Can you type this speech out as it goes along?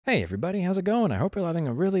Hey everybody, how's it going? I hope you're having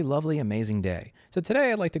a really lovely, amazing day. So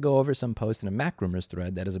today I'd like to go over some posts in a Mac Rumors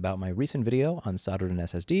thread that is about my recent video on soldered and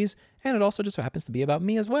SSDs, and it also just happens to be about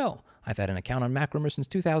me as well. I've had an account on Mac Rumors since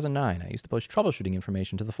 2009. I used to post troubleshooting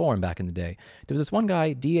information to the forum back in the day. There was this one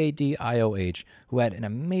guy, DADIOH, who had an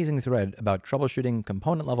amazing thread about troubleshooting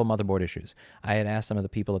component level motherboard issues. I had asked some of the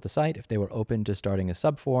people at the site if they were open to starting a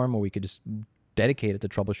subforum where we could just dedicated to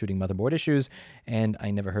troubleshooting motherboard issues, and I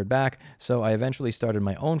never heard back, so I eventually started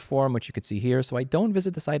my own forum, which you can see here. So I don't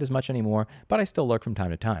visit the site as much anymore, but I still lurk from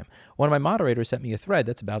time to time. One of my moderators sent me a thread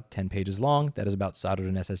that's about 10 pages long that is about soldered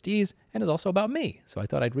and SSDs and is also about me. So I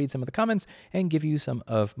thought I'd read some of the comments and give you some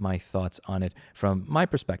of my thoughts on it from my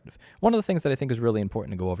perspective. One of the things that I think is really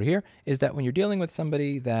important to go over here is that when you're dealing with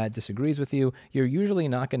somebody that disagrees with you, you're usually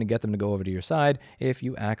not going to get them to go over to your side if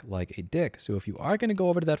you act like a dick. So if you are going to go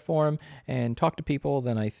over to that forum and talk to people,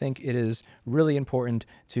 then I think it is really important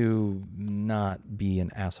to not be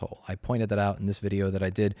an asshole. I pointed that out in this video that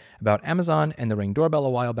I did about Amazon and the Ring doorbell a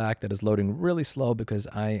while back that is loading really slow because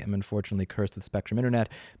I am unfortunately cursed with Spectrum Internet,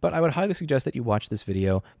 but I would highly suggest that you watch this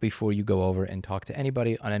video before you go over and talk to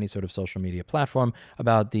anybody on any sort of social media platform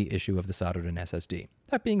about the issue of the soldered and SSD.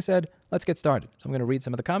 That being said, let's get started. So I'm going to read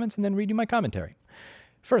some of the comments and then read you my commentary.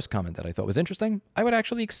 First comment that I thought was interesting: I would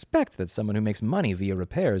actually expect that someone who makes money via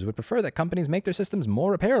repairs would prefer that companies make their systems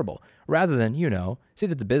more repairable, rather than, see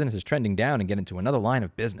that the business is trending down and get into another line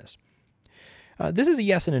of business. This is a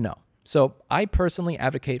yes and a no. So I personally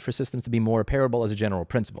advocate for systems to be more repairable as a general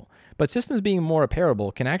principle, but systems being more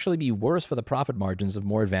repairable can actually be worse for the profit margins of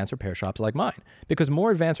more advanced repair shops like mine, because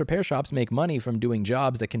more advanced repair shops make money from doing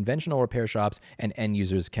jobs that conventional repair shops and end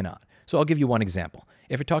users cannot. So I'll give you one example.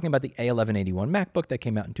 If you're talking about the A1181 MacBook that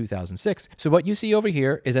came out in 2006, so what you see over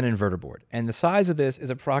here is an inverter board, and the size of this is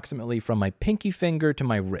approximately from my pinky finger to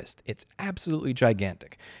my wrist. It's absolutely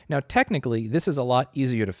gigantic. Now, technically, this is a lot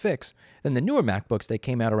easier to fix than the newer MacBooks that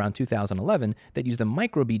came out around 2011 that used a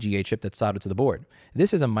micro BGA chip that's soldered to the board.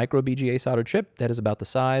 This is a micro BGA soldered chip that is about the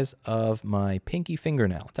size of my pinky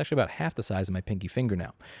fingernail. It's actually about half the size of my pinky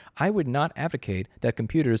fingernail. I would not advocate that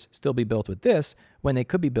computers still be built with this when they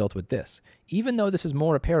could be built with this. Even though this is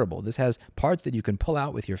more repairable, this has parts that you can pull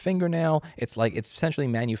out with your fingernail. It's essentially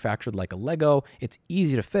manufactured like a Lego. It's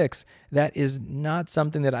easy to fix. That is not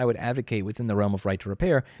something that I would advocate within the realm of right to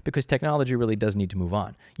repair, because technology really does need to move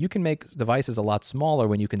on. You can make devices a lot smaller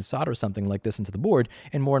when you can solder something like this into the board,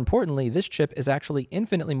 and more importantly, this chip is actually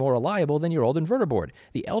infinitely more reliable than your old inverter board.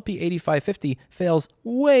 The LP8550 fails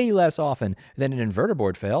way less often than an inverter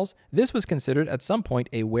board fails. This was considered at some point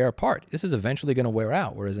a wear part. This is eventually going to wear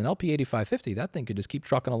out, whereas an LP8550, that thing could just keep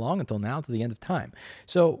trucking along until now, to the end of time.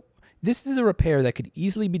 So this is a repair that could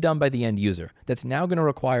easily be done by the end user that's now going to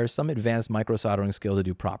require some advanced micro soldering skill to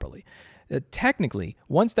do properly. Technically,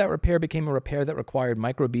 once that repair became a repair that required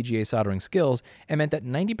micro BGA soldering skills, it meant that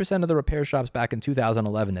 90% of the repair shops back in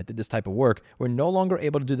 2011 that did this type of work were no longer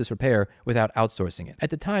able to do this repair without outsourcing it.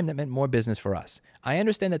 At the time, that meant more business for us. I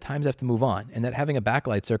understand that times have to move on, and that having a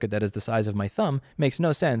backlight circuit that is the size of my thumb makes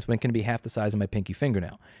no sense when it can be half the size of my pinky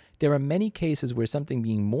fingernail. There are many cases where something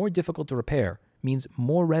being more difficult to repair means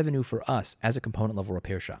more revenue for us as a component level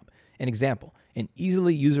repair shop. An example: an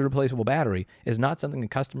easily user replaceable battery is not something a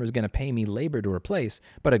customer is going to pay me labor to replace,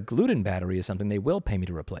 but a gluten battery is something they will pay me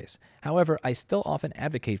to replace. However, I still often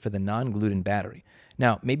advocate for the non-gluten battery.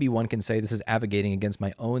 Now, maybe one can say this is advocating against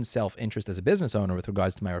my own self-interest as a business owner with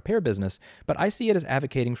regards to my repair business, but I see it as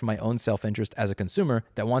advocating for my own self-interest as a consumer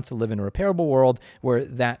that wants to live in a repairable world where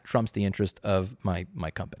that trumps the interest of my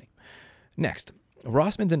company. Next,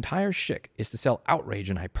 Rossman's entire shtick is to sell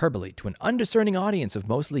outrage and hyperbole to an undiscerning audience of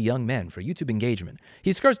mostly young men for YouTube engagement.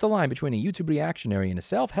 He skirts the line between a YouTube reactionary and a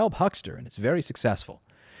self-help huckster, and it's very successful.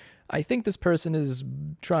 I think this person is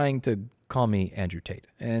trying to call me Andrew Tate.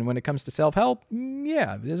 And when it comes to self-help,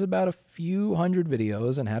 yeah, there's about a few hundred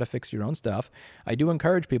videos on how to fix your own stuff. I do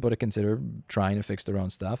encourage people to consider trying to fix their own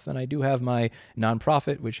stuff. And I do have my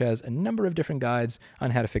nonprofit, which has a number of different guides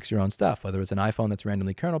on how to fix your own stuff, whether it's an iPhone that's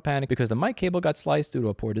randomly kernel panicked because the mic cable got sliced due to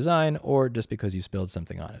a poor design, or just because you spilled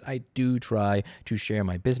something on it. I do try to share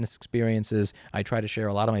my business experiences. I try to share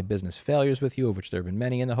a lot of my business failures with you, of which there have been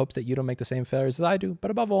many, in the hopes that you don't make the same failures as I do.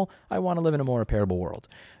 But above all, I want to live in a more repairable world.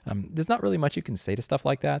 There's not really much you can say to stuff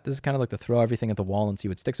like that. This is kind of like the throw everything at the wall and see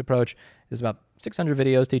what sticks approach. There's about 600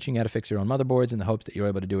 videos teaching you how to fix your own motherboards in the hopes that you're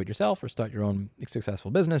able to do it yourself or start your own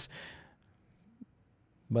successful business.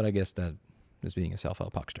 But I guess that is being a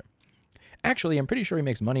self-help huckster. Actually, I'm pretty sure he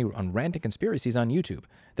makes money on ranting conspiracies on YouTube.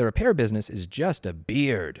 The repair business is just a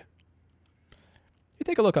beard. You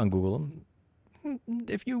take a look on Google.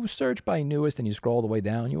 If you search by newest and you scroll all the way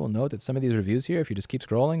down, you will note that some of these reviews here, if you just keep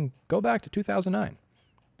scrolling, go back to 2009.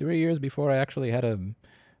 3 years before I actually had a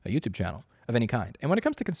YouTube channel of any kind. And when it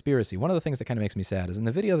comes to conspiracy, one of the things that kind of makes me sad is in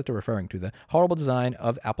the video that they're referring to, the horrible design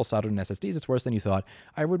of Apple soldered SSDs, it's worse than you thought.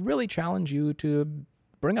 I would really challenge you to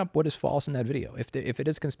bring up what is false in that video. If it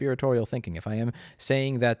is conspiratorial thinking, if I am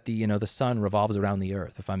saying that the sun revolves around the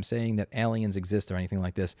earth, if I'm saying that aliens exist or anything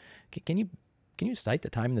like this, can you cite the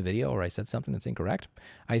time in the video where I said something that's incorrect?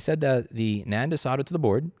 I said that the NAND is soldered to the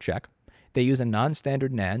board, check. They use a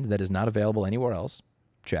non-standard NAND that is not available anywhere else,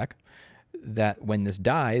 check. That when this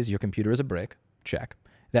dies, your computer is a brick, check.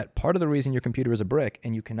 That part of the reason your computer is a brick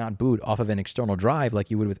and you cannot boot off of an external drive like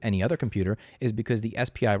you would with any other computer is because the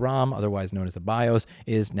SPI-ROM, otherwise known as the BIOS,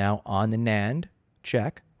 is now on the NAND,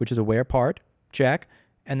 check, which is a wear part, check.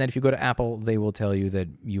 And then if you go to Apple, they will tell you that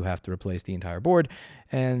you have to replace the entire board,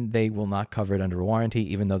 and they will not cover it under a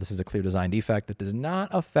warranty, even though this is a clear design defect that does not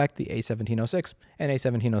affect the A1706 and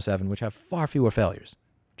A1707, which have far fewer failures,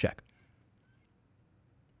 check.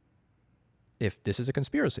 If this is a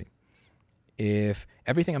conspiracy, if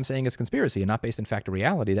everything I'm saying is conspiracy and not based in fact or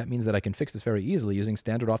reality, that means that I can fix this very easily using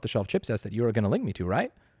standard off-the-shelf chipsets that you're going to link me to,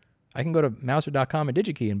 right? I can go to Mouser.com and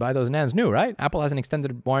DigiKey and buy those NANDs new, right? Apple has an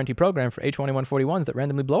extended warranty program for H2141s that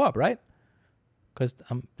randomly blow up, right? Because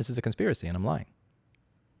this is a conspiracy and I'm lying.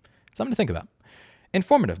 Something to think about.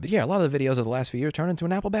 Informative, but yeah, a lot of the videos of the last few years turn into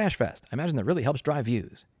an Apple bash fest. I imagine that really helps drive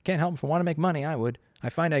views. Can't help if I want to make money, I would. I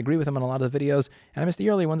find I agree with him on a lot of the videos, and I miss the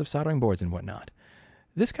early ones of soldering boards and whatnot.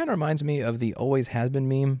 This kind of reminds me of the always has been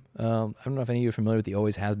meme. I don't know if any of you are familiar with the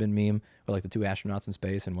always has been meme, where like the two astronauts in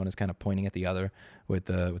space and one is kind of pointing at the other with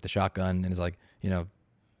the shotgun and is like, you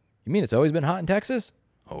mean it's always been hot in Texas?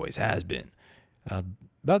 Always has been.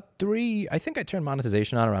 I think I turned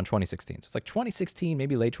monetization on around 2016. So it's like 2016,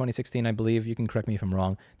 maybe late 2016, I believe. You can correct me if I'm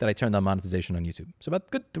wrong, that I turned on monetization on YouTube. So about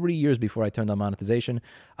good 3 years before I turned on monetization,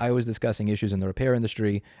 I was discussing issues in the repair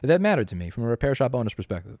industry that mattered to me from a repair shop owner's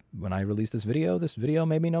perspective. When I released this video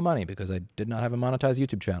made me no money because I did not have a monetized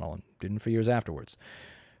YouTube channel and didn't for years afterwards.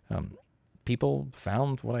 People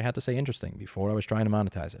found what I had to say interesting before I was trying to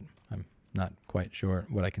monetize it. I'm not quite sure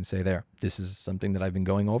what I can say there. This is something that I've been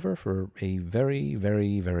going over for a very,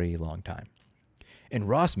 very, very long time. And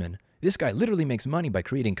Rossman, this guy literally makes money by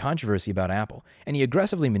creating controversy about Apple, and he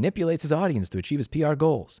aggressively manipulates his audience to achieve his PR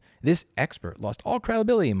goals. This expert lost all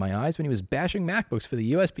credibility in my eyes when he was bashing MacBooks for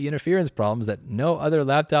the USB interference problems that no other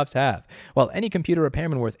laptops have. While any computer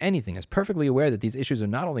repairman worth anything is perfectly aware that these issues are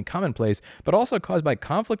not only commonplace, but also caused by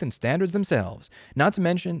conflict in standards themselves. Not to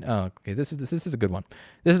mention, this is a good one.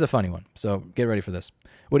 This is a funny one, so get ready for this.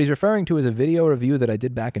 What he's referring to is a video review that I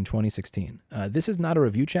did back in 2016. This is not a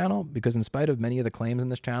review channel because in spite of many of the claims in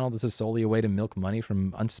this channel, this is solely a way to milk money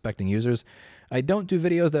from unsuspecting users. I don't do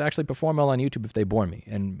videos that actually perform well on YouTube if they bore me,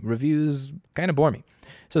 and reviews kind of bore me.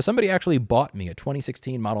 So somebody actually bought me a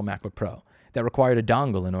 2016 model MacBook Pro that required a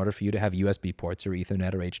dongle in order for you to have USB ports or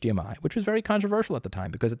Ethernet or HDMI, which was very controversial at the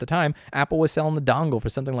time because at the time, Apple was selling the dongle for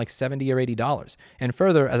something like $70 or $80. And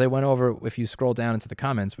further, as I went over, if you scroll down into the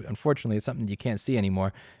comments, unfortunately, it's something you can't see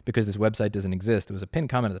anymore because this website doesn't exist. It was a pinned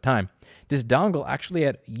comment at the time. This dongle actually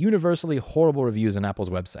had universally horrible reviews on Apple's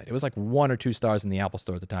website. It was like 1 or 2 stars in the Apple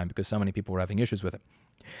Store at the time because so many people were having issues with it.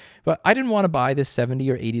 But I didn't want to buy this $70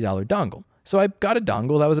 or $80 dongle. So I got a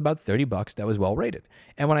dongle that was about $30 that was well rated.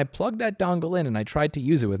 And when I plugged that dongle in and I tried to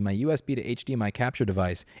use it with my USB to HDMI capture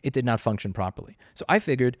device, it did not function properly. So I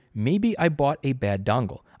figured maybe I bought a bad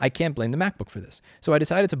dongle. I can't blame the MacBook for this. So I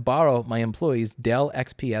decided to borrow my employee's Dell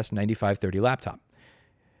XPS 9530 laptop.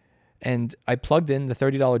 And I plugged in the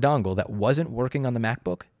 $30 dongle that wasn't working on the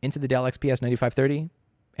MacBook into the Dell XPS 9530,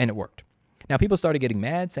 and it worked. Now, people started getting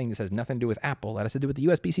mad, saying this has nothing to do with Apple. That has to do with the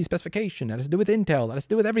USB-C specification. That has to do with Intel. That has to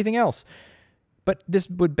do with everything else. But this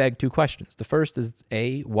would beg 2 questions. The first is,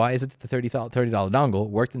 A, why is it that the $30 dongle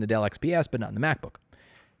worked in the Dell XPS but not in the MacBook?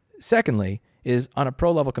 Secondly, is on a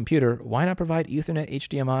pro-level computer, why not provide Ethernet,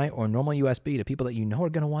 HDMI, or normal USB to people that you know are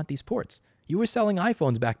going to want these ports? You were selling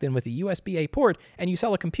iPhones back then with a USB-A port, and you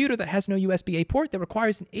sell a computer that has no USB-A port that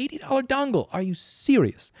requires an $80 dongle. Are you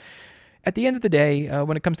serious? At the end of the day,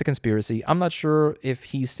 when it comes to conspiracy, I'm not sure if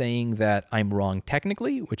he's saying that I'm wrong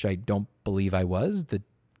technically, which I don't believe I was. The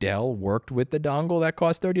Dell worked with the dongle that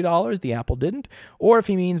cost $30, the Apple didn't, or if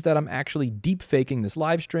he means that I'm actually deep faking this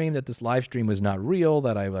live stream, that this live stream was not real,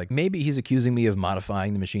 that maybe he's accusing me of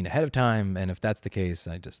modifying the machine ahead of time, and if that's the case,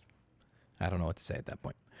 I don't know what to say at that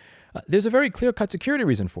point. There's a very clear-cut security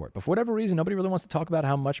reason for it, but for whatever reason, nobody really wants to talk about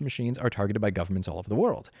how much machines are targeted by governments all over the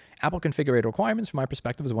world. Apple configurator requirements, from my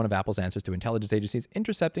perspective, is one of Apple's answers to intelligence agencies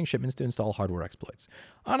intercepting shipments to install hardware exploits.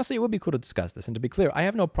 Honestly, it would be cool to discuss this, and to be clear, I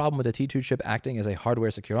have no problem with the T2 chip acting as a hardware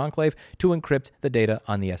secure enclave to encrypt the data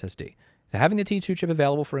on the SSD. Having the T2 chip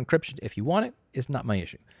available for encryption if you want it is not my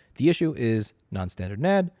issue. The issue is non-standard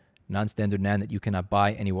NAND. Non-standard NAND that you cannot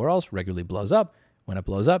buy anywhere else regularly blows up. When it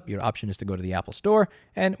blows up, your option is to go to the Apple Store.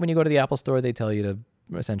 And when you go to the Apple Store, they tell you to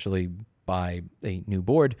essentially buy a new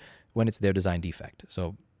board when it's their design defect.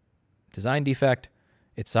 So design defect,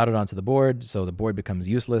 it's soldered onto the board, so the board becomes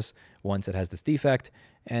useless once it has this defect.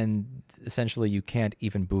 And essentially, you can't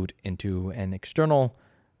even boot into an external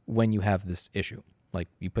when you have this issue. Like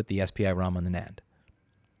you put the SPI ROM on the NAND.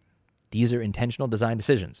 These are intentional design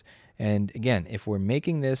decisions. And again, if we're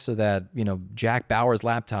making this so that, Jack Bauer's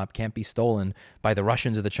laptop can't be stolen by the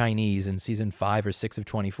Russians or the Chinese in season 5 or 6 of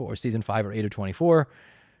 24, or season 5 or 8 of 24,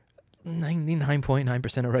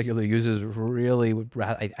 99.9% of regular users really would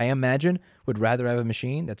rather, I imagine, would rather have a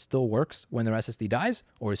machine that still works when their SSD dies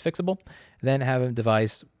or is fixable than have a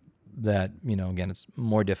device that, again, it's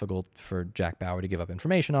more difficult for Jack Bauer to give up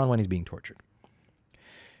information on when he's being tortured.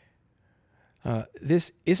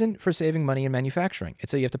 This isn't for saving money in manufacturing.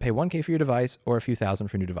 It's so you have to pay $1K for your device or a few thousand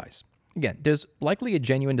for a new device. Again, there's likely a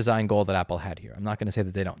genuine design goal that Apple had here. I'm not going to say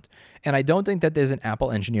that they don't. And I don't think that there's an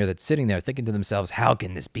Apple engineer that's sitting there thinking to themselves, how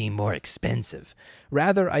can this be more expensive?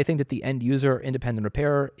 Rather, I think that the end user independent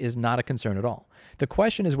repairer is not a concern at all. The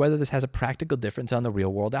question is whether this has a practical difference on the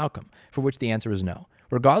real world outcome, for which the answer is no.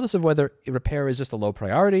 Regardless of whether repair is just a low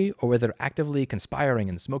priority or whether they're actively conspiring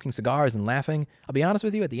and smoking cigars and laughing, I'll be honest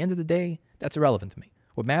with you, at the end of the day, that's irrelevant to me.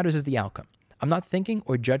 What matters is the outcome. I'm not thinking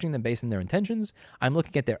or judging them based on their intentions. I'm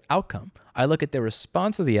looking at their outcome. I look at their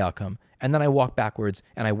response to the outcome, and then I walk backwards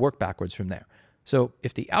and I work backwards from there. So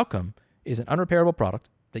if the outcome is an unrepairable product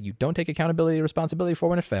that you don't take accountability or responsibility for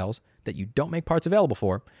when it fails, that you don't make parts available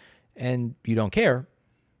for, and you don't care,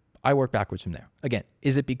 I work backwards from there. Again,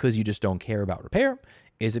 is it because you just don't care about repair?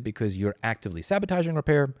 Is it because you're actively sabotaging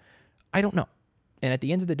repair? I don't know. And at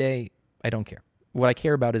the end of the day, I don't care. What I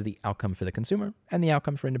care about is the outcome for the consumer and the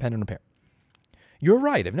outcome for independent repair. You're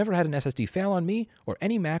right. I've never had an SSD fail on me or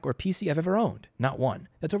any Mac or PC I've ever owned. Not one.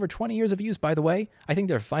 That's over 20 years of use, by the way. I think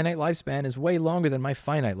their finite lifespan is way longer than my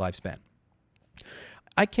finite lifespan.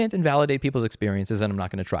 I can't invalidate people's experiences, and I'm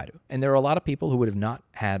not going to try to. And there are a lot of people who would have not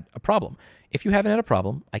had a problem. If you haven't had a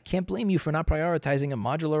problem, I can't blame you for not prioritizing a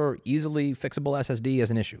modular or easily fixable SSD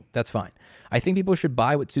as an issue. That's fine. I think people should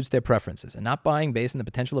buy what suits their preferences, and not buying based on the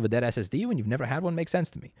potential of a dead SSD when you've never had one makes sense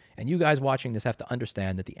to me. And you guys watching this have to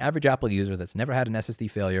understand that the average Apple user that's never had an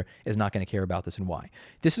SSD failure is not going to care about this and why.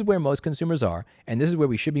 This is where most consumers are, and this is where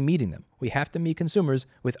we should be meeting them. We have to meet consumers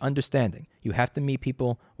with understanding. You have to meet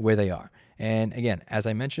people where they are. And again, as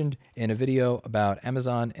I mentioned in a video about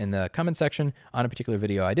Amazon in the comment section on a particular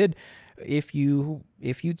video I did, if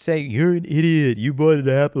you'd say, you're an idiot, you bought an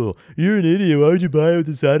Apple, you're an idiot, why would you buy it with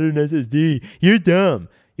a soldered SSD, you're dumb.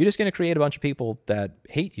 You're just going to create a bunch of people that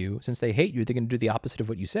hate you. Since they hate you, they're going to do the opposite of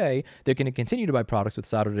what you say. They're going to continue to buy products with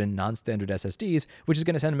soldered and non-standard SSDs, which is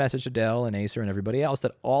going to send a message to Dell and Acer and everybody else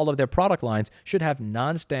that all of their product lines should have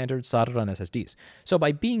non-standard soldered on SSDs. So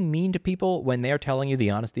by being mean to people when they're telling you the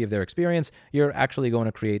honesty of their experience, you're actually going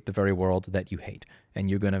to create the very world that you hate, and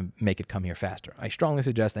you're going to make it come here faster. I strongly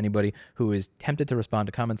suggest anybody who is tempted to respond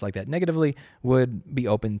to comments like that negatively would be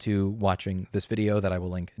open to watching this video that I will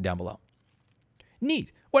link down below.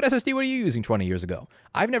 Neat. What SSD were you using 20 years ago?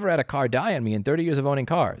 I've never had a car die on me in 30 years of owning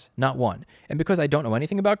cars. Not one. And because I don't know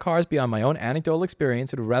anything about cars beyond my own anecdotal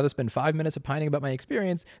experience, would rather spend 5 minutes opining about my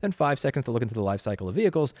experience than 5 seconds to look into the life cycle of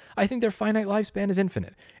vehicles, I think their finite lifespan is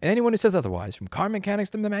infinite. And anyone who says otherwise, from car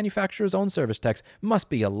mechanics to the manufacturer's own service techs, must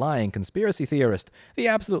be a lying conspiracy theorist. The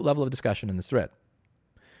absolute level of discussion in this thread.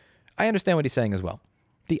 I understand what he's saying as well.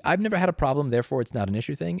 The I've never had a problem, therefore it's not an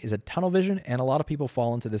issue thing is a tunnel vision, and a lot of people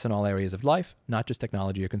fall into this in all areas of life, not just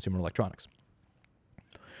technology or consumer electronics.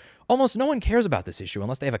 Almost no one cares about this issue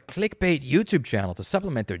unless they have a clickbait YouTube channel to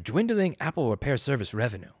supplement their dwindling Apple repair service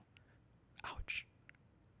revenue. Ouch.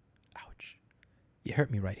 Ouch. You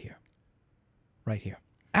hurt me right here. Right here.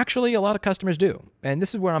 Actually, a lot of customers do, and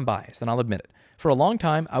this is where I'm biased, and I'll admit it. For a long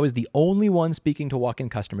time, I was the only one speaking to walk-in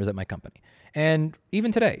customers at my company. And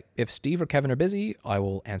even today, if Steve or Kevin are busy, I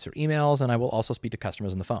will answer emails, and I will also speak to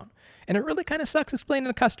customers on the phone. And it really kind of sucks explaining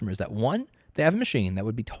to customers that, one, they have a machine that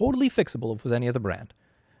would be totally fixable if it was any other brand.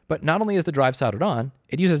 But not only is the drive soldered on,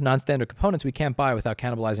 it uses non-standard components we can't buy without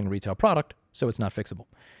cannibalizing a retail product, so it's not fixable.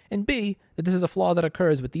 And B, that this is a flaw that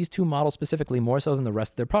occurs with these two models specifically more so than the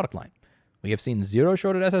rest of their product line. We have seen zero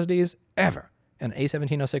shorted SSDs ever in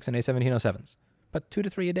A1706 and A1707s, but 2 to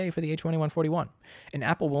 3 a day for the H2141. And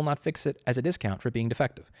Apple will not fix it as a discount for being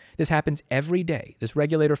defective. This happens every day. This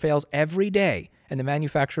regulator fails every day, and the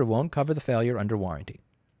manufacturer won't cover the failure under warranty.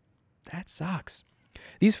 That sucks.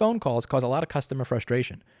 These phone calls cause a lot of customer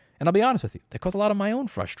frustration, And I'll be honest with you, they cause a lot of my own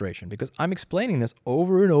frustration because I'm explaining this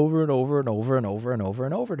over and over and over and over and over and over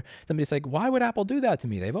and over. Somebody's like, why would Apple do that to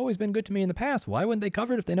me? They've always been good to me in the past. Why wouldn't they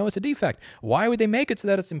cover it if they know it's a defect? Why would they make it so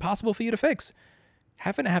that it's impossible for you to fix?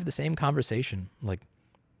 Having to have the same conversation like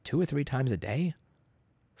 2 or 3 times a day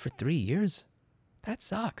for 3 years, that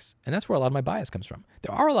sucks. And that's where a lot of my bias comes from.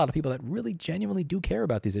 There are a lot of people that really genuinely do care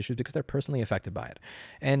about these issues because they're personally affected by it.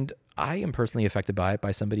 And I am personally affected by it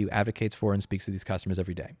by somebody who advocates for and speaks to these customers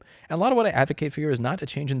every day. And a lot of what I advocate for here is not a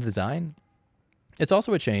change in the design. It's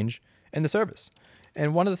also a change in the service.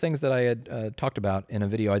 And one of the things that I had talked about in a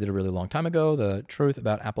video I did a really long time ago, The Truth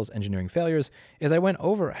About Apple's Engineering Failures, is I went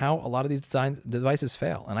over how a lot of these devices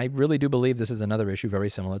fail. And I really do believe this is another issue very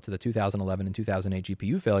similar to the 2011 and 2008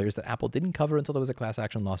 GPU failures that Apple didn't cover until there was a class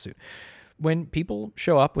action lawsuit. When people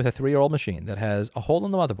show up with a 3-year-old machine that has a hole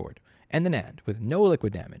in the motherboard and the NAND with no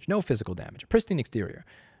liquid damage, no physical damage, a pristine exterior,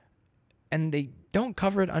 and they don't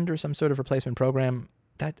cover it under some sort of replacement program,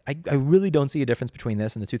 that I really don't see a difference between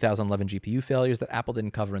this and the 2011 GPU failures that Apple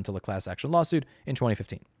didn't cover until a class action lawsuit in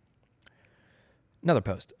 2015. Another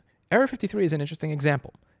post. Error 53 is an interesting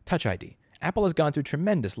example. Touch ID. Apple has gone through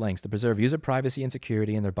tremendous lengths to preserve user privacy and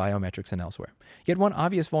security in their biometrics and elsewhere. Yet one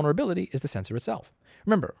obvious vulnerability is the sensor itself.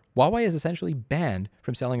 Remember, Huawei is essentially banned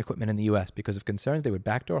from selling equipment in the US because of concerns they would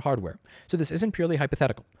backdoor hardware. So this isn't purely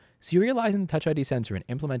hypothetical. Serializing the Touch ID sensor and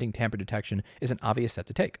implementing tamper detection is an obvious step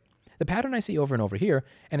to take. The pattern I see over and over here,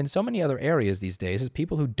 and in so many other areas these days, is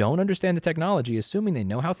people who don't understand the technology assuming they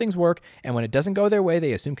know how things work, and when it doesn't go their way,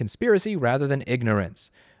 they assume conspiracy rather than ignorance.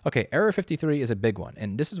 Okay, error 53 is a big one,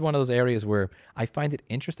 and this is one of those areas where I find it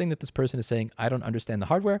interesting that this person is saying, I don't understand the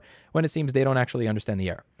hardware, when it seems they don't actually understand the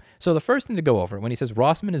error. So the first thing to go over, when he says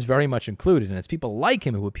Rossman is very much included, and it's people like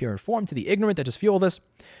him who appear informed to the ignorant that just fuel this,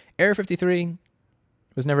 error 53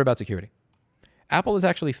 was never about security. Apple has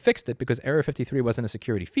actually fixed it because error 53 wasn't a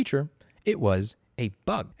security feature, it was a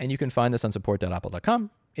bug. And you can find this on support.apple.com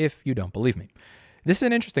if you don't believe me. This is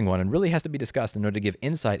an interesting one and really has to be discussed in order to give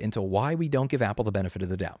insight into why we don't give Apple the benefit of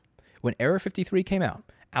the doubt. When error 53 came out,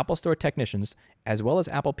 Apple Store technicians, as well as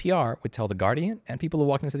Apple PR, would tell The Guardian and people who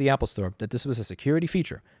walked into the Apple Store that this was a security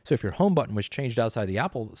feature. So if your home button was changed outside the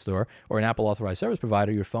Apple Store or an Apple authorized service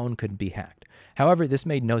provider, your phone couldn't be hacked. However, this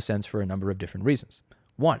made no sense for a number of different reasons.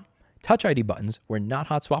 1. Touch ID buttons were not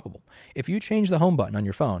hot swappable. If you change the home button on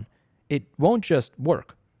your phone, it won't just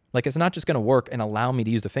work. Like, it's not just going to work and allow me to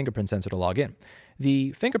use the fingerprint sensor to log in.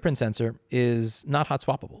 The fingerprint sensor is not hot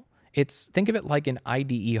swappable. Think of it like an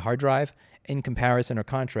IDE hard drive in comparison or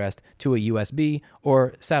contrast to a USB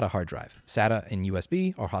or SATA hard drive. SATA and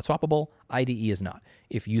USB are hot swappable, IDE is not.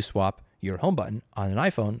 If you swap your home button on an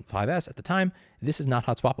iPhone 5S at the time, this is not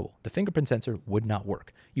hot swappable. The fingerprint sensor would not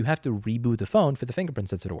work. You have to reboot the phone for the fingerprint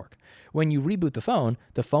sensor to work. When you reboot the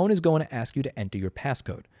phone is going to ask you to enter your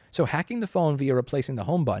passcode. So hacking the phone via replacing the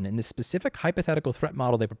home button in this specific hypothetical threat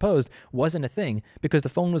model they proposed wasn't a thing because the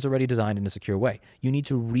phone was already designed in a secure way. You need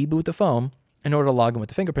to reboot the phone in order to log in with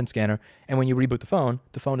the fingerprint scanner, and when you reboot the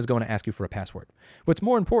phone is going to ask you for a password. What's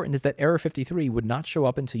more important is that error 53 would not show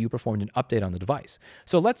up until you performed an update on the device.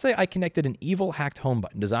 So let's say I connected an evil hacked home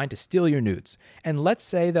button designed to steal your nudes, and let's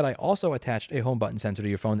say that I also attached a home button sensor to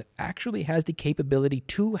your phone that actually has the capability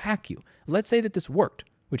to hack you. Let's say that this worked,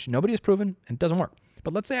 which nobody has proven and doesn't work.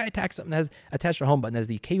 But let's say I attack something that has attached a home button that has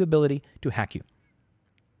the capability to hack you.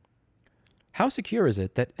 How secure is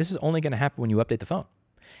it that this is only going to happen when you update the phone?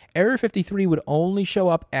 Error 53 would only show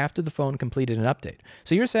up after the phone completed an update.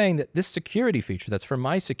 So you're saying that this security feature that's for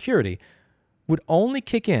my security would only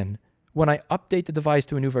kick in when I update the device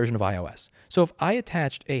to a new version of iOS. So if I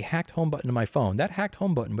attached a hacked home button to my phone, that hacked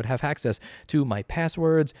home button would have access to my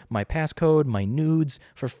passwords, my passcode, my nudes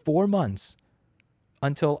for 4 months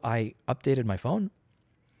until I updated my phone?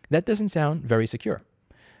 That doesn't sound very secure.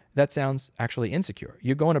 That sounds actually insecure.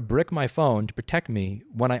 You're going to brick my phone to protect me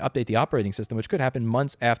when I update the operating system, which could happen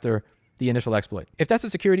months after the initial exploit. If that's a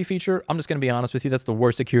security feature, I'm just going to be honest with you, that's the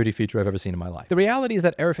worst security feature I've ever seen in my life. The reality is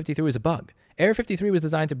that error 53 is a bug. Error 53 was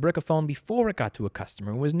designed to brick a phone before it got to a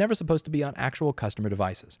customer and was never supposed to be on actual customer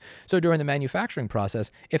devices. So during the manufacturing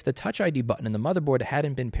process, if the Touch ID button in the motherboard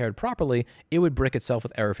hadn't been paired properly, it would brick itself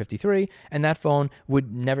with error 53, and that phone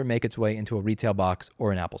would never make its way into a retail box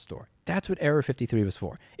or an Apple store. That's what error 53 was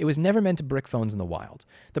for. It was never meant to brick phones in the wild.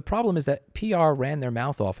 The problem is that PR ran their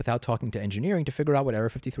mouth off without talking to engineering to figure out what error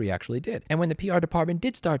 53 actually did. And when the PR department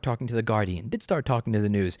did start talking to The Guardian, did start talking to the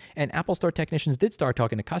news, and Apple Store technicians did start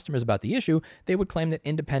talking to customers about the issue, they would claim that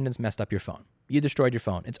independents messed up your phone. You destroyed your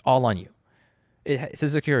phone. It's all on you. It's a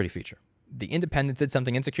security feature. The independents did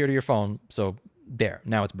something insecure to your phone, so there,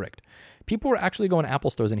 now it's bricked. People were actually going to Apple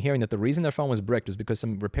stores and hearing that the reason their phone was bricked was because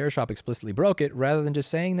some repair shop explicitly broke it rather than just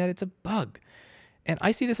saying that it's a bug. And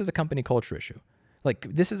I see this as a company culture issue. Like,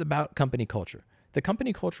 this is about company culture. The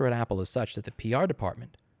company culture at Apple is such that the PR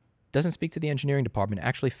department doesn't speak to the engineering department to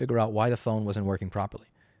actually figure out why the phone wasn't working properly.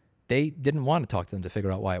 They didn't want to talk to them to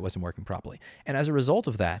figure out why it wasn't working properly. And as a result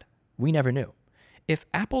of that, we never knew. If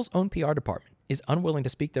Apple's own PR department is unwilling to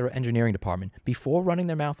speak to their engineering department before running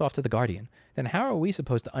their mouth off to The Guardian, then how are we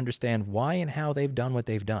supposed to understand why and how they've done what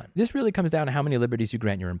they've done? This really comes down to how many liberties you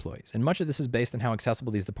grant your employees, and much of this is based on how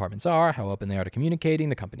accessible these departments are, how open they are to communicating,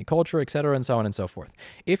 the company culture, etc., and so on and so forth.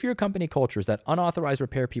 If your company culture is that unauthorized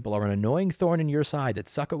repair people are an annoying thorn in your side that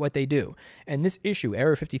suck at what they do, and this issue,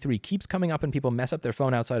 Error 53, keeps coming up when people mess up their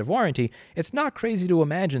phone outside of warranty, it's not crazy to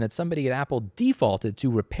imagine that somebody at Apple defaulted to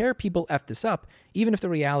repair people F this up, even if the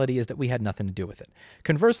reality is that we had nothing to do with it.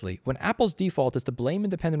 Conversely, when Apple's default is to blame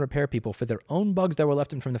independent repair people for their own bugs that were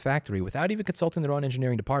left in from the factory without even consulting their own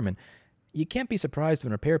engineering department, you can't be surprised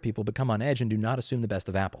when repair people become on edge and do not assume the best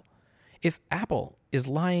of Apple. If Apple is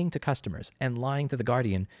lying to customers and lying to The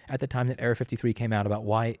Guardian at the time that Error 53 came out about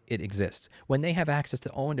why it exists, when they have access to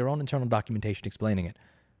their own internal documentation explaining it,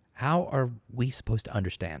 how are we supposed to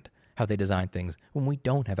understand how they design things when we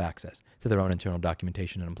don't have access to their own internal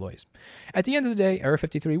documentation and employees? At the end of the day, Error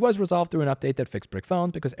 53 was resolved through an update that fixed brick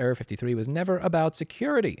phones because Error 53 was never about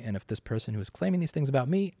security. And if this person who is claiming these things about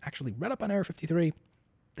me actually read up on Error 53,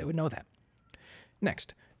 they would know that.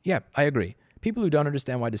 Next, yeah, I agree. People who don't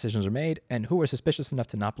understand why decisions are made and who are suspicious enough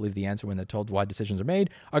to not believe the answer when they're told why decisions are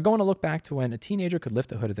made are going to look back to when a teenager could lift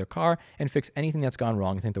the hood of their car and fix anything that's gone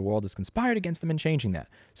wrong and think the world has conspired against them in changing that.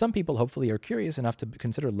 Some people hopefully are curious enough to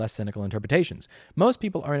consider less cynical interpretations. Most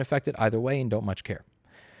people aren't affected either way and don't much care.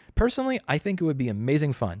 Personally, I think it would be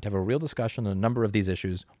amazing fun to have a real discussion on a number of these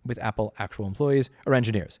issues with Apple actual employees or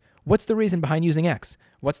engineers. What's the reason behind using X?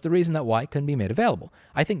 What's the reason that Y couldn't be made available?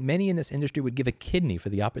 I think many in this industry would give a kidney for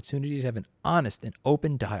the opportunity to have an honest and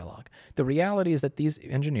open dialogue. The reality is that these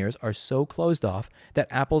engineers are so closed off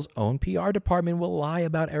that Apple's own PR department will lie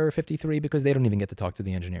about Error 53 because they don't even get to talk to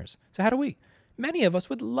the engineers. So how do we? Many of us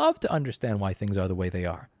would love to understand why things are the way they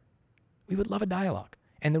are. We would love a dialogue.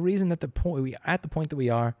 And the reason that we are at the point that we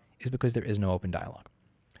are is because there is no open dialogue.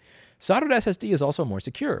 Soldered SSD is also more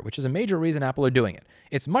secure, which is a major reason Apple are doing it.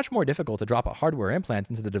 It's much more difficult to drop a hardware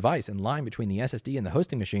implant into the device and line between the SSD and the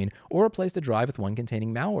hosting machine, or replace the drive with one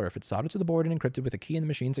containing malware if it's soldered to the board and encrypted with a key in the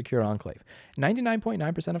machine's secure enclave.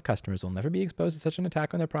 99.9% of customers will never be exposed to such an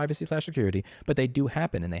attack on their privacy/security, but they do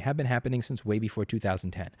happen, and they have been happening since way before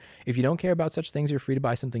 2010. If you don't care about such things, you're free to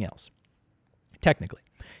buy something else. Technically,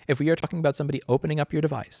 if we are talking about somebody opening up your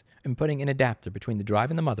device and putting an adapter between the drive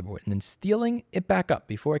and the motherboard and then stealing it back up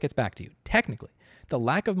before it gets back to you, technically, the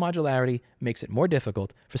lack of modularity makes it more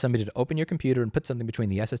difficult for somebody to open your computer and put something between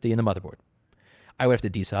the SSD and the motherboard. I would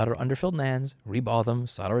have to desolder underfilled NANDs, reball them,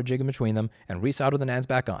 solder a jig in between them, and resolder the NANDs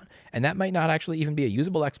back on. And that might not actually even be a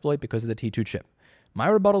usable exploit because of the T2 chip. My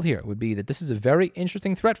rebuttal here would be that this is a very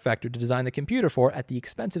interesting threat factor to design the computer for at the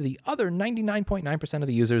expense of the other 99.9% of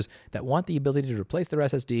the users that want the ability to replace their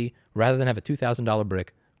SSD rather than have a $2,000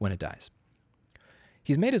 brick when it dies.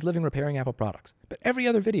 He's made his living repairing Apple products, but every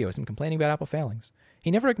other video is him complaining about Apple failings. He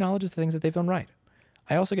never acknowledges the things that they've done right.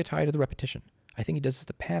 I also get tired of the repetition. I think he does this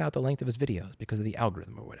to pad out the length of his videos because of the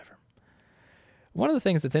algorithm or whatever. One of the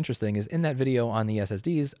things that's interesting is in that video on the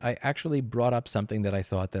SSDs, I actually brought up something that I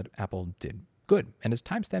thought that Apple did good, and it's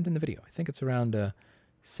timestamped in the video. I think it's around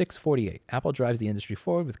 6:48. Apple drives the industry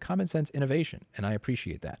forward with common sense innovation, and I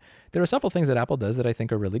appreciate that. There are several things that Apple does that I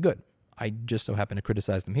think are really good. I just so happen to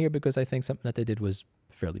criticize them here because I think something that they did was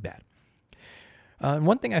fairly bad. And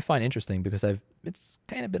one thing I find interesting, because it's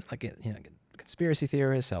kind of been like a conspiracy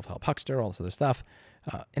theorist, self-help huckster, all this other stuff.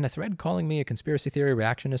 In a thread calling me a conspiracy theory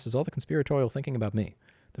reactionist is all the conspiratorial thinking about me.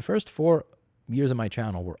 The first 4 years of my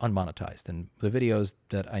channel were unmonetized, and the videos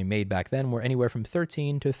that I made back then were anywhere from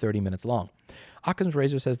 13 to 30 minutes long. Occam's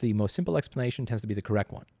razor says the most simple explanation tends to be the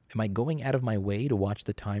correct one. Am I going out of my way to watch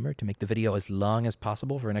the timer to make the video as long as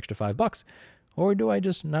possible for an extra $5? Or do I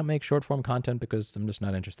just not make short-form content because I'm just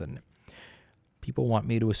not interested in it? People want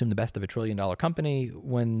me to assume the best of a trillion-dollar company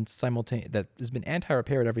when that has been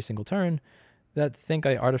anti-repair at every single turn, that think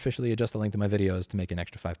I artificially adjust the length of my videos to make an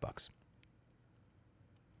extra $5.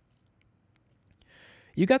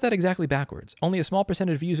 You got that exactly backwards. Only a small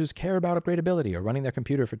percentage of users care about upgradability or running their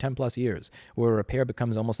computer for 10 plus years, where a repair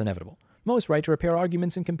becomes almost inevitable. Most right to repair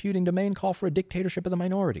arguments in computing domain call for a dictatorship of the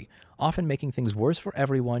minority, often making things worse for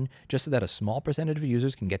everyone just so that a small percentage of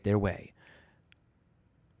users can get their way.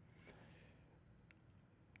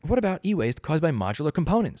 What about e-waste caused by modular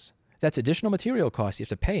components? That's additional material costs you have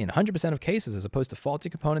to pay in 100% of cases as opposed to faulty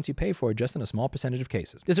components you pay for just in a small percentage of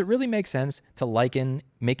cases. Does it really make sense to liken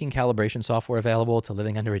making calibration software available to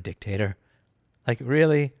living under a dictator? Like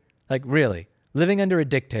really? Like really? Living under a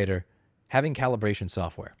dictator, having calibration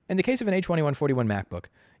software. In the case of an A2141 MacBook,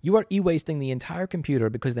 you are e-wasting the entire computer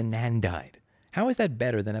because the NAND died. How is that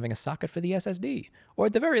better than having a socket for the SSD? Or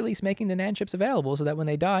at the very least, making the NAND chips available so that when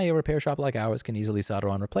they die, a repair shop like ours can easily solder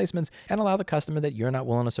on replacements and allow the customer that you're not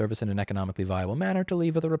willing to service in an economically viable manner to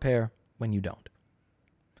leave with a repair when you don't.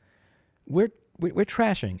 We're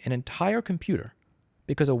trashing an entire computer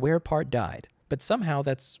because a wear part died, but somehow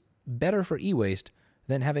that's better for e-waste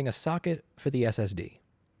than having a socket for the SSD.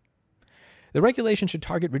 The regulation should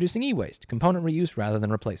target reducing e-waste, component reuse rather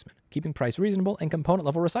than replacement, keeping price reasonable, and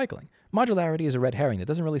component-level recycling. Modularity is a red herring that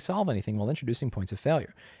doesn't really solve anything while introducing points of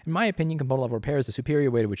failure. In my opinion, component-level repair is the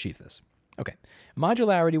superior way to achieve this. Okay,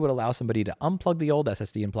 modularity would allow somebody to unplug the old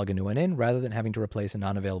SSD and plug a new one in, rather than having to replace a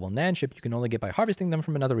non-available NAND chip you can only get by harvesting them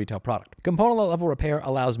from another retail product. Component-level repair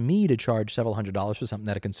allows me to charge several $100s for something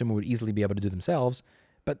that a consumer would easily be able to do themselves,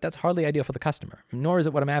 but that's hardly ideal for the customer, nor is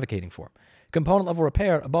it what I'm advocating for. Component-level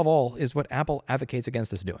repair, above all, is what Apple advocates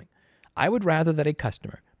against us doing. I would rather that a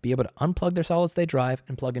customer be able to unplug their solid-state drive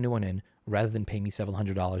and plug a new one in, rather than pay me several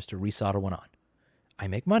 $100s to resolder one on. I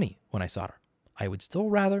make money when I solder. I would still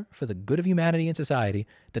rather, for the good of humanity and society,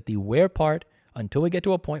 that the wear part, until we get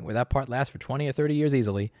to a point where that part lasts for 20 or 30 years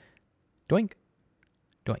easily, doink,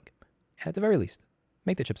 doink. And at the very least,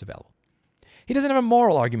 make the chips available. He doesn't have a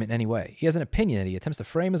moral argument in any way. He has an opinion that he attempts to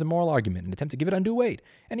frame as a moral argument and attempt to give it undue weight.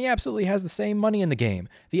 And he absolutely has the same money in the game.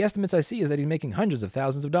 The estimates I see is that he's making hundreds of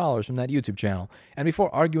thousands of dollars from that YouTube channel. And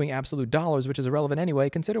before arguing absolute dollars, which is irrelevant anyway,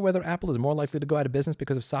 consider whether Apple is more likely to go out of business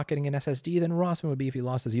because of socketing an SSD than Rossman would be if he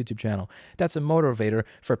lost his YouTube channel. That's a motivator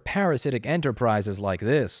for parasitic enterprises like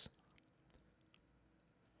this.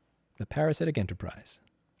 The parasitic enterprise.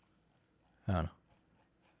 I don't know.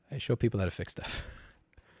 I show people how to fix stuff.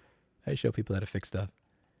 I show people how to fix stuff.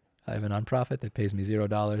 I have a nonprofit that pays me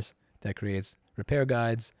 $0 that creates repair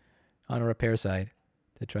guides on a repair site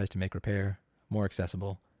that tries to make repair more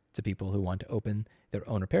accessible to people who want to open their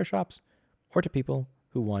own repair shops or to people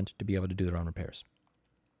who want to be able to do their own repairs.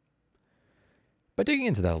 But digging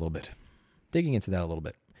into that a little bit,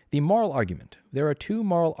 the moral argument. There are two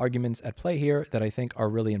moral arguments at play here that I think are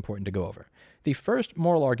really important to go over. The first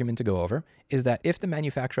moral argument to go over is that if the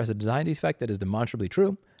manufacturer has a design defect that is demonstrably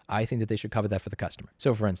true, I think that they should cover that for the customer.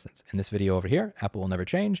 So for instance, in this video over here, Apple will never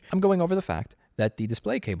change. I'm going over the fact that the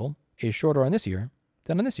display cable is shorter on this year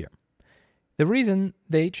than on this year. The reason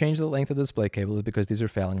they changed the length of the display cable is because these are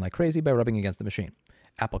failing like crazy by rubbing against the machine.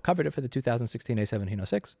 Apple covered it for the 2016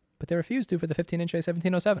 A1706, but they refused to for the 15-inch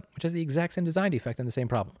A1707, which has the exact same design defect and the same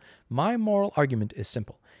problem. My moral argument is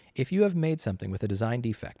simple. If you have made something with a design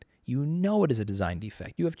defect, you know it is a design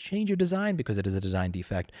defect, you have changed your design because it is a design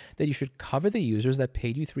defect, that you should cover the users that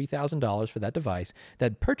paid you $3,000 for that device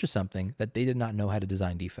that purchased something that they did not know had a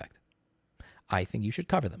design defect. I think you should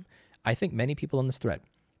cover them. I think many people in this thread,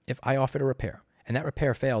 if I offered a repair, and that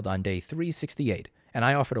repair failed on day 368, and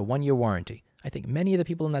I offered a 1-year warranty, I think many of the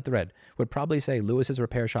people in that thread would probably say Lewis's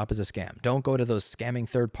repair shop is a scam. Don't go to those scamming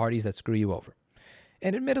third parties that screw you over.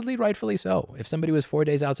 And admittedly, rightfully so. If somebody was 4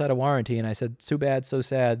 days outside of warranty and I said, too bad, so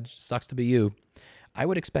sad, sucks to be you, I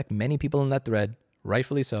would expect many people in that thread,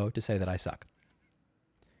 rightfully so, to say that I suck.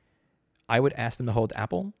 I would ask them to hold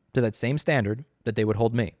Apple to that same standard that they would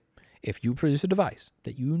hold me. If you produce a device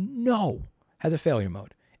that you know has a failure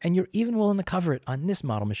mode, and you're even willing to cover it on this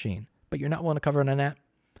model machine, but you're not willing to cover it on that,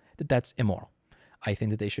 that's immoral. I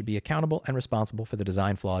think that they should be accountable and responsible for the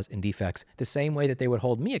design flaws and defects the same way that they would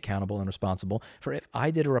hold me accountable and responsible for if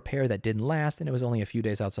I did a repair that didn't last and it was only a few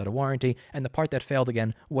days outside of warranty and the part that failed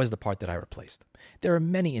again was the part that I replaced. There are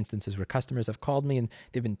many instances where customers have called me and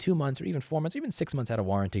they've been 2 months or even 4 months or even 6 months out of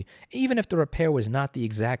warranty. Even if the repair was not the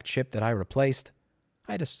exact chip that I replaced,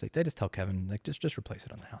 I just tell Kevin, like, just replace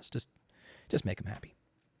it on the house. Just make him happy.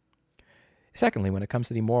 Secondly, when it comes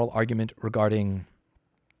to the moral argument regarding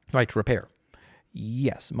right to repair,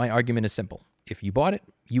 yes, my argument is simple. If you bought it,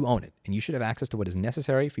 you own it, and you should have access to what is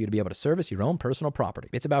necessary for you to be able to service your own personal property.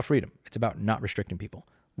 It's about freedom. It's about not restricting people.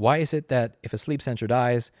 Why is it that if a sleep sensor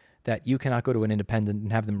dies, that you cannot go to an independent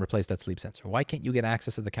and have them replace that sleep sensor? Why can't you get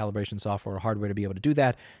access to the calibration software or hardware to be able to do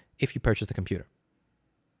that if you purchase the computer?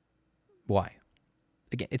 Why?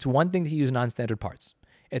 Again, it's one thing to use non-standard parts.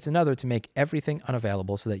 It's another to make everything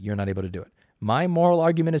unavailable so that you're not able to do it. My moral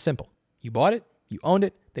argument is simple. You bought it, you owned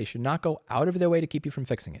it, they should not go out of their way to keep you from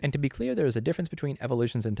fixing it. And to be clear, there is a difference between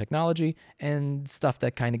evolutions in technology and stuff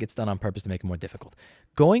that kind of gets done on purpose to make it more difficult.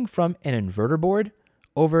 Going from an inverter board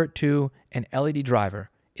over to an LED driver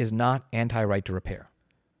is not anti-right to repair.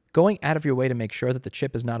 Going out of your way to make sure that the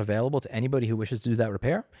chip is not available to anybody who wishes to do that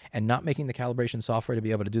repair and not making the calibration software to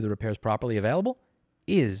be able to do the repairs properly available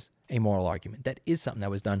is a moral argument. That is something that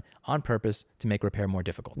was done on purpose to make repair more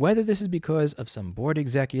difficult. Whether this is because of some board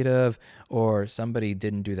executive or somebody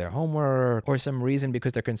didn't do their homework or some reason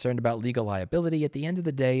because they're concerned about legal liability, at the end of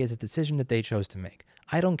the day is a decision that they chose to make.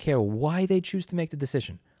 I don't care why they choose to make the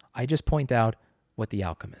decision. I just point out what the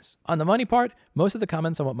outcome is. On the money part, most of the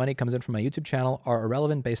comments on what money comes in from my YouTube channel are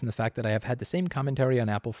irrelevant based on the fact that I have had the same commentary on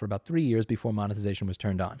Apple for about 3 years before monetization was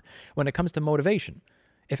turned on. When it comes to motivation,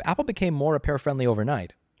 if Apple became more repair-friendly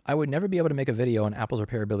overnight, I would never be able to make a video on Apple's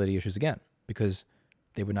repairability issues again because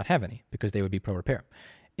they would not have any, because they would be pro-repair.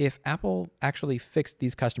 If Apple actually fixed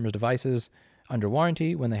these customers' devices under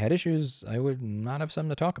warranty when they had issues, I would not have something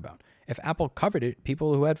to talk about. If Apple covered it,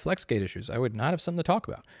 people who had FlexGate issues, I would not have something to talk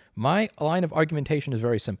about. My line of argumentation is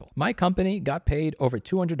very simple. My company got paid over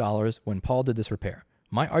 $200 when Paul did this repair.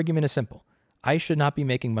 My argument is simple. I should not be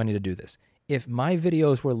making money to do this. If my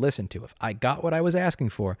videos were listened to, if I got what I was asking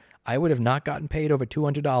for, I would have not gotten paid over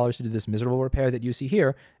 $200 to do this miserable repair that you see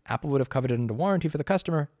here. Apple would have covered it under warranty for the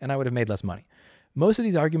customer, and I would have made less money. Most of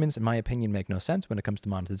these arguments, in my opinion, make no sense when it comes to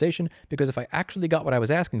monetization, because if I actually got what I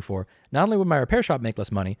was asking for, not only would my repair shop make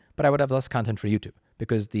less money, but I would have less content for YouTube,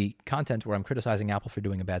 because the content where I'm criticizing Apple for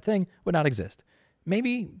doing a bad thing would not exist.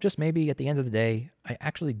 Maybe, just maybe, at the end of the day, I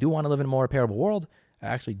actually do want to live in a more repairable world. I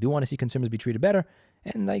actually do want to see consumers be treated better,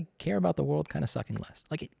 and I care about the world kind of sucking less.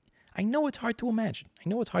 I know it's hard to imagine. I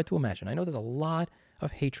know there's a lot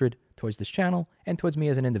of hatred towards this channel and towards me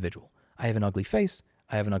as an individual. I have an ugly face,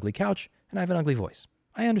 I have an ugly couch, and I have an ugly voice.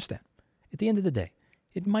 I understand. At the end of the day,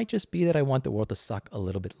 it might just be that I want the world to suck a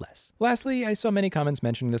little bit less. Lastly, I saw many comments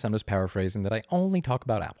mentioning this. I'm just paraphrasing that I only talk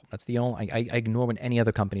about Apple. That's the only, I ignore when any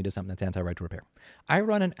other company does something that's anti-right to repair. I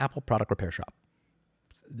run an Apple product repair shop.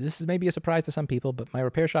 This is maybe a surprise to some people, but my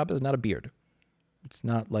repair shop is not a beard. It's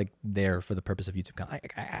not like there for the purpose of YouTube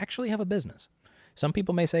content. I actually have a business. Some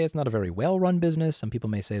people may say it's not a very well-run business. Some people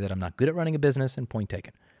may say that I'm not good at running a business, and point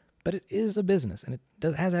taken. But it is a business, and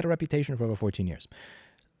it has had a reputation for over 14 years.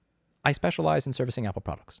 I specialize in servicing Apple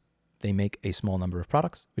products. They make a small number of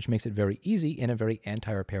products, which makes it very easy in a very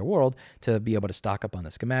anti-repair world to be able to stock up on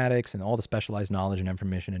the schematics and all the specialized knowledge and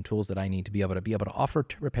information and tools that I need to be able to offer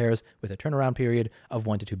repairs with a turnaround period of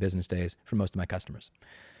 1 to 2 business days for most of my customers.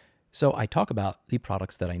 So I talk about the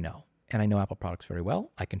products that I know, and I know Apple products very well.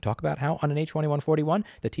 I can talk about how on an H2141,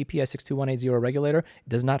 the TPS 62180 regulator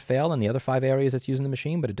does not fail in the other 5 areas it's used in the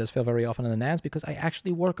machine, but it does fail very often on the NANDs because I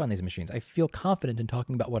actually work on these machines. I feel confident in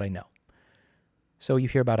talking about what I know. So you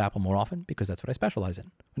hear about Apple more often because that's what I specialize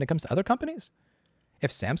in. When it comes to other companies,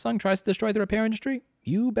 if Samsung tries to destroy the repair industry,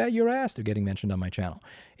 you bet your ass they're getting mentioned on my channel.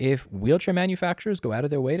 If wheelchair manufacturers go out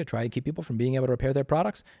of their way to try and keep people from being able to repair their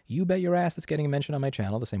products, you bet your ass that's getting mentioned on my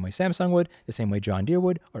channel the same way Samsung would, the same way John Deere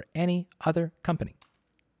would, or any other company.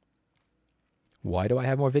 Why do I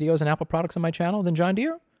have more videos on Apple products on my channel than John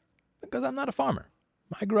Deere? Because I'm not a farmer.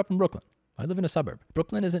 I grew up in Brooklyn. I live in a suburb.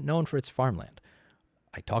 Brooklyn isn't known for its farmland.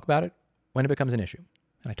 I talk about it when it becomes an issue,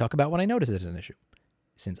 and I talk about when I notice it as an issue.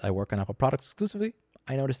 Since I work on Apple products exclusively,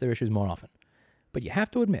 I notice their issues more often. But you have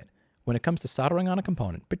to admit, when it comes to soldering on a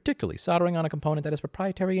component, particularly soldering on a component that is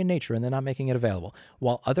proprietary in nature and they're not making it available,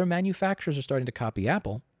 while other manufacturers are starting to copy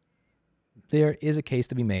Apple, there is a case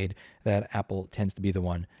to be made that Apple tends to be the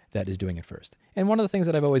one that is doing it first. And one of the things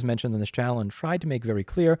that I've always mentioned on this channel and tried to make very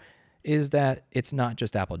clear is that it's not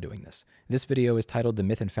just Apple doing this. This video is titled The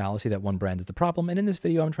Myth and Fallacy That One Brand is the Problem, and in this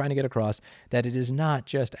video I'm trying to get across that it is not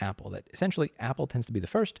just Apple, that essentially Apple tends to be the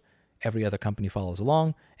first, every other company follows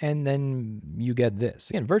along, and then you get this.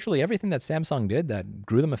 Again, virtually everything that Samsung did that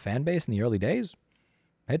grew them a fan base in the early days,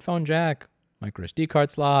 headphone jack, micro SD card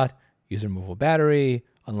slot, user removable battery,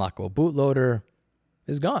 unlockable bootloader,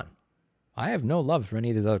 is gone. I have no love for any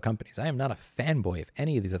of these other companies. I am not a fanboy of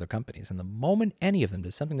any of these other companies. And the moment any of them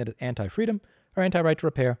does something that is anti-freedom or anti-right to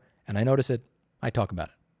repair, and I notice it, I talk about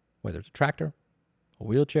it. Whether it's a tractor, a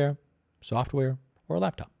wheelchair, software, or a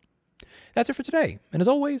laptop. That's it for today. And as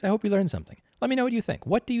always, I hope you learned something. Let me know what you think.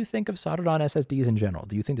 What do you think of soldered on SSDs in general?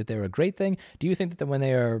 Do you think that they're a great thing? Do you think that when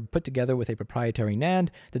they are put together with a proprietary NAND,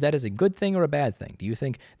 that is a good thing or a bad thing? Do you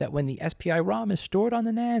think that when the SPI ROM is stored on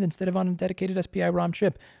the NAND instead of on a dedicated SPI ROM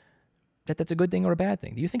chip, that's a good thing or a bad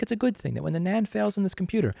thing? Do you think it's a good thing that when the NAND fails in this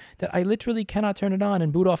computer, that I literally cannot turn it on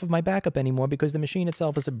and boot off of my backup anymore because the machine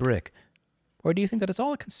itself is a brick? Or do you think that it's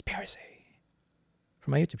all a conspiracy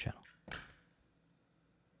for my YouTube channel?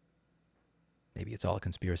 Maybe it's all a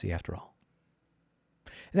conspiracy after all.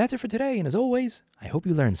 And that's it for today, and as always, I hope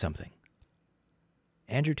you learned something.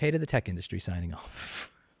 Andrew Tate of the tech industry signing off.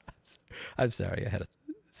 I'm sorry, I had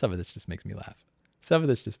Some of this just makes me laugh. Some of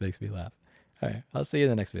this just makes me laugh. All right, I'll see you in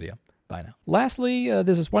the next video. Bye now. Lastly,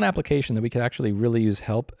 there's this one application that we could actually really use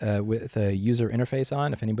help with a user interface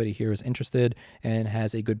on. If anybody here is interested and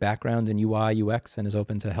has a good background in UI, UX, and is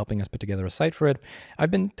open to helping us put together a site for it. I've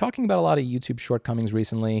been talking about a lot of YouTube shortcomings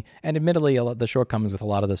recently, and admittedly, the shortcomings with a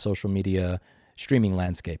lot of the social media streaming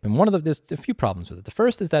landscape. And there's a few problems with it. The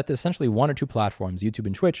first is that there's essentially one or two platforms, YouTube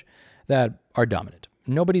and Twitch, that are dominant.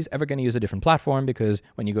 Nobody's ever going to use a different platform because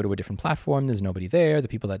when you go to a different platform, there's nobody there. The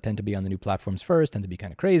people that tend to be on the new platforms first tend to be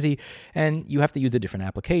kind of crazy, and you have to use a different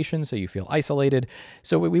application, so you feel isolated.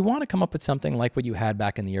 So we want to come up with something like what you had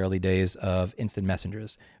back in the early days of instant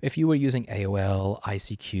messengers. If you were using AOL,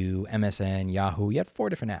 ICQ, MSN, Yahoo, you had 4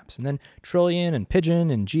 different apps, and then Trillion and Pigeon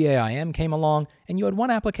and GAIM came along, and you had one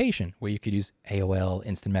application where you could use AOL,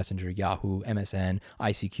 Instant Messenger, Yahoo, MSN,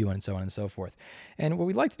 ICQ, and so on and so forth. And what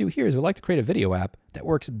we'd like to do here is we'd like to create a video app that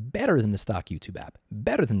works better than the stock YouTube app,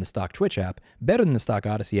 better than the stock Twitch app, better than the stock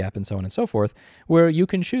Odyssey app, and so on and so forth, where you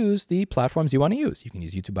can choose the platforms you want to use. You can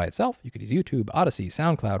use YouTube by itself. You could use YouTube, Odyssey,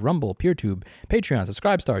 SoundCloud, Rumble, PeerTube, Patreon,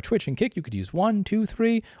 Subscribestar, Twitch, and Kick. You could use 1, 2,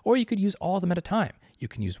 3, or you could use all of them at a time. You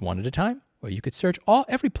can use one at a time, or you could search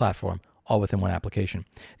every platform all within one application.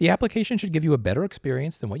 The application should give you a better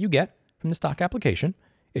experience than what you get from the stock application.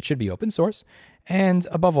 It should be open source, and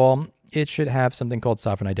above all, it should have something called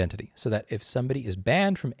sovereign identity, so that if somebody is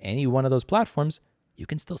banned from any one of those platforms, you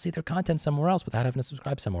can still see their content somewhere else without having to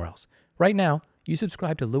subscribe somewhere else. Right now, you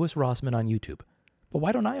subscribe to Louis Rossman on YouTube, but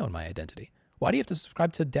why don't I own my identity? Why do you have to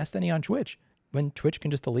subscribe to Destiny on Twitch when Twitch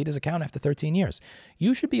can just delete his account after 13 years?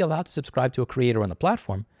 You should be allowed to subscribe to a creator on the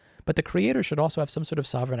platform, but the creator should also have some sort of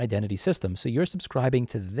sovereign identity system, so you're subscribing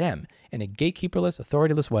to them in a gatekeeperless,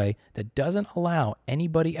 authorityless way that doesn't allow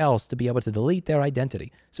anybody else to be able to delete their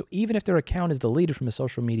identity. So even if their account is deleted from a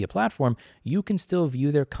social media platform, you can still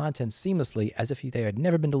view their content seamlessly as if they had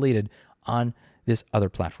never been deleted on this other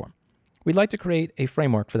platform. We'd like to create a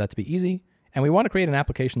framework for that to be easy, and we want to create an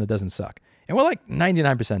application that doesn't suck. And we're like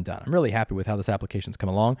 99% done. I'm really happy with how this application's come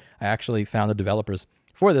along. I actually found the developers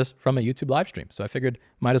for this from a YouTube live stream. So I figured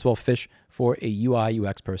might as well fish for a UI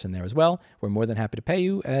UX person there as well. We're more than happy to pay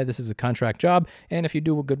you. This is a contract job. And if you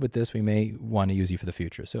do good with this, we may want to use you for the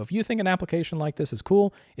future. So if you think an application like this is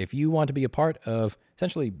cool, if you want to be a part of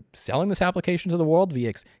essentially selling this application to the world,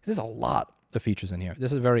 there's a lot of features in here.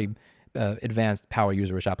 This is a very advanced power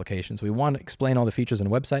user-ish application. So we want to explain all the features in a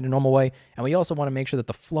website in a normal way. And we also want to make sure that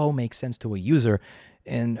the flow makes sense to a user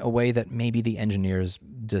in a way that maybe the engineers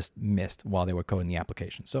just missed while they were coding the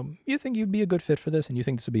application. So you think you'd be a good fit for this and you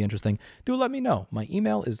think this would be interesting, do let me know. My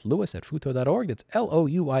email is louis@futo.org. That's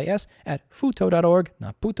LOUIS @futo.org,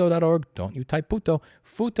 not puto.org. Don't you type puto.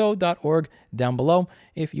 Futo.org down below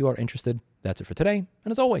if you are interested. That's it for today.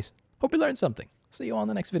 And as always, hope you learned something. See you all in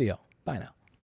the next video. Bye now.